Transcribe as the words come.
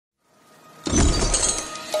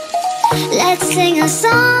Let's sing a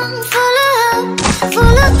song full of hope,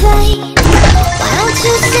 full of pain. Why don't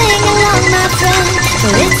you sing along, my friend?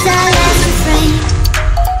 For it's our last refrain.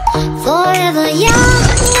 Forever young,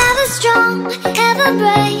 ever strong, ever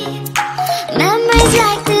brave. Memories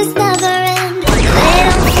like this never end. They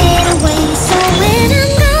don't fade away. So when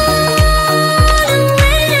I'm gone,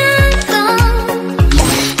 when I'm gone,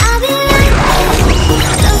 I'll be right there,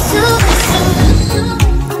 close to the sun.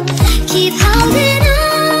 Keep holding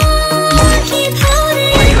on, keep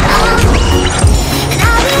holding on. And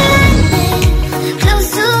I'll be right there, close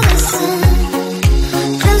to the sun,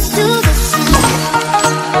 close to the sun.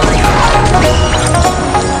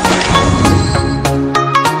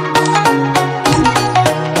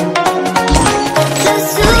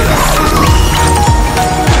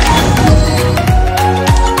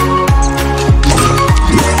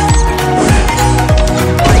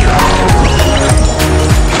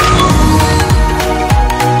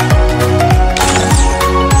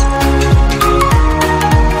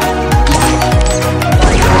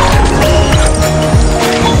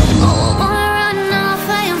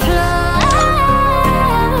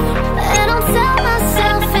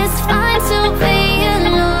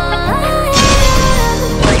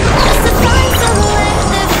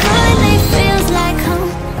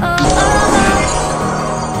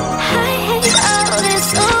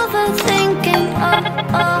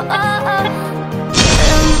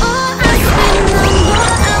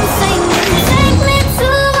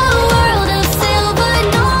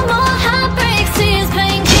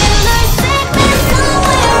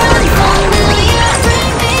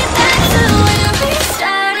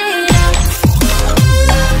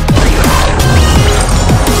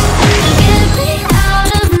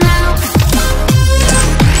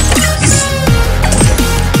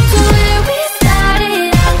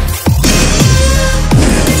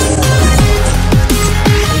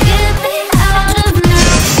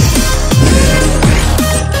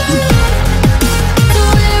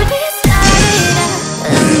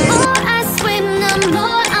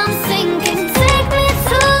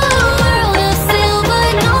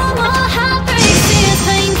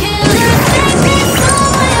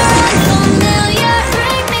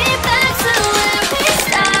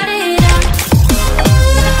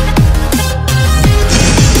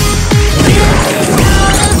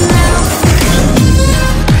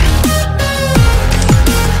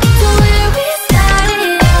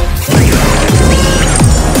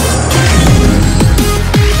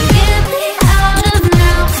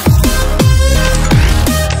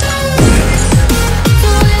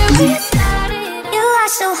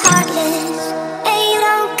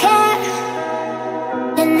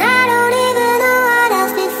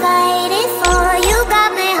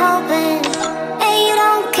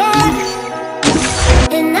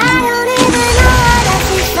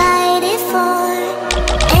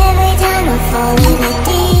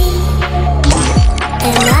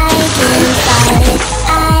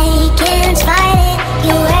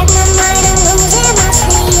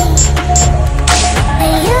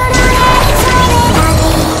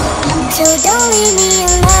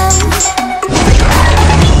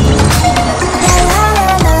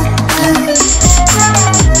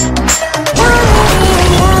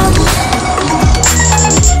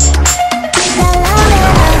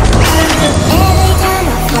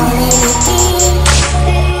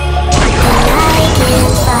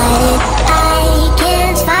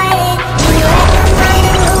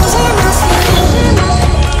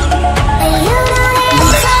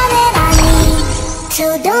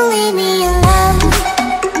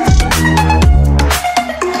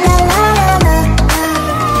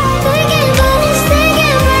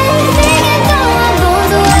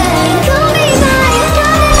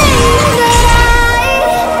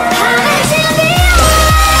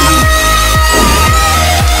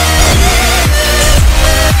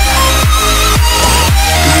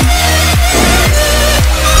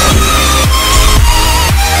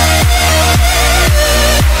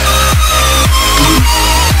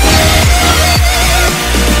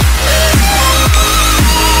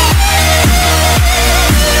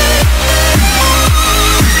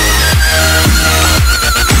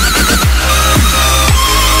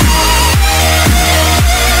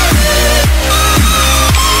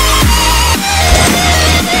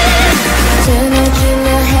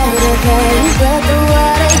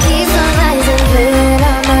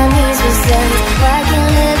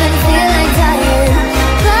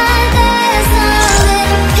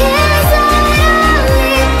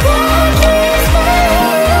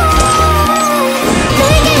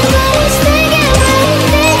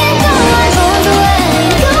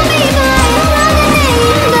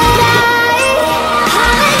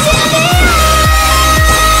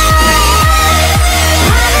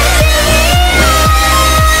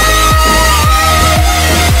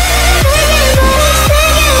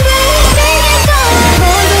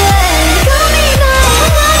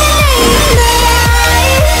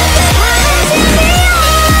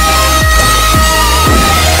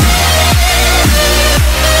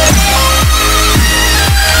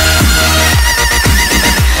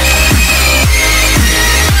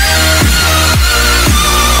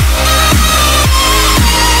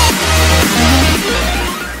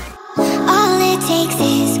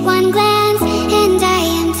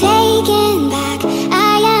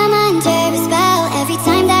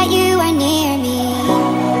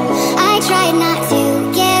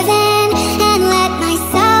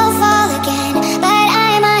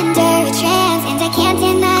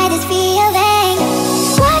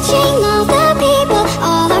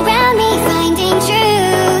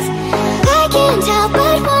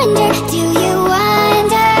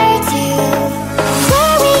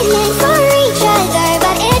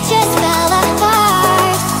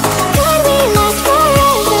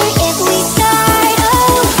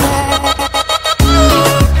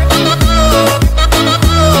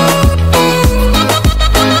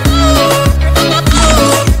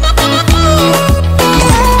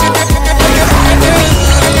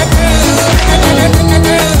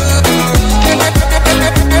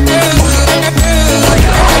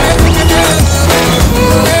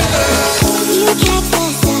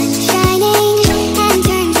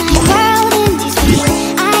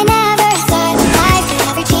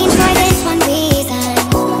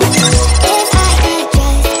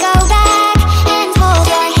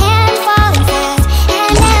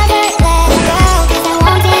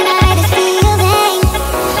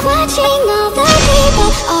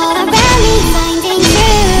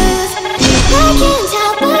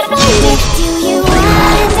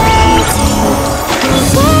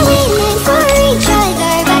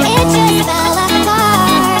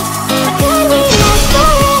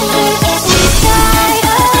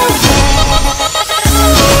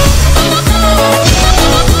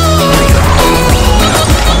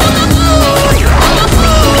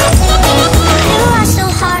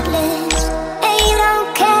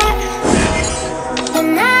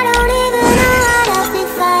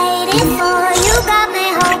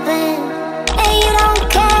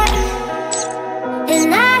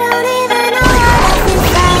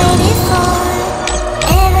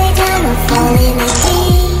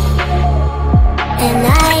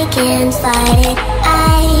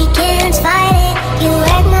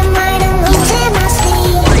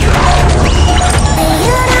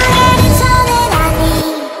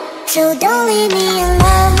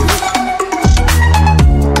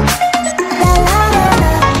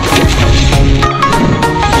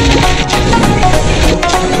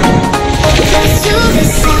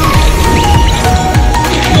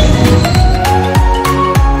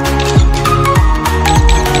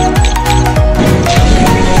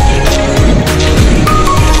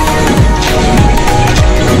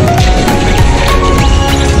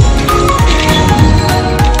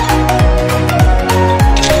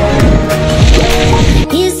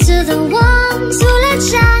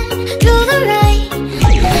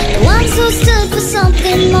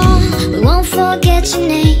 something more. We won't forget your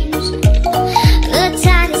names. The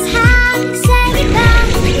tide is high, say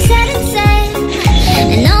goodbye, said and said.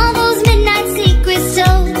 And all those midnight secrets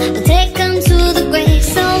told, we'll take them to the grave.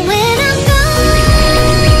 So when I'm gone,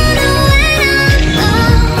 oh when I'm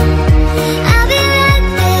gone, I'll be right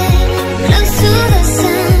there, close to the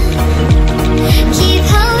sun. Keep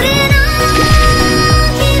holding on,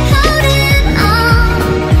 keep holding on.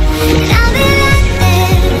 And I'll be right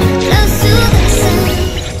there, close to the sun,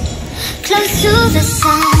 close to the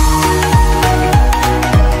sun.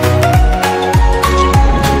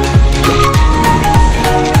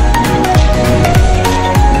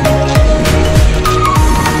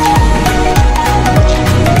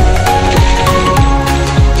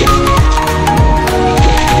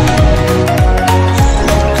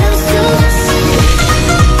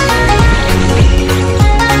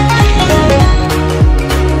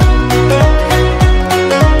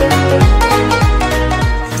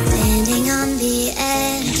 Standing on the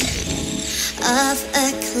edge of a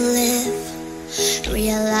cliff,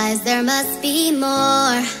 realize there must be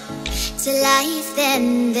more to life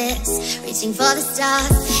than this. Reaching for the stars,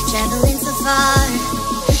 traveling so far,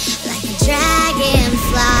 like a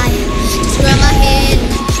dragonfly,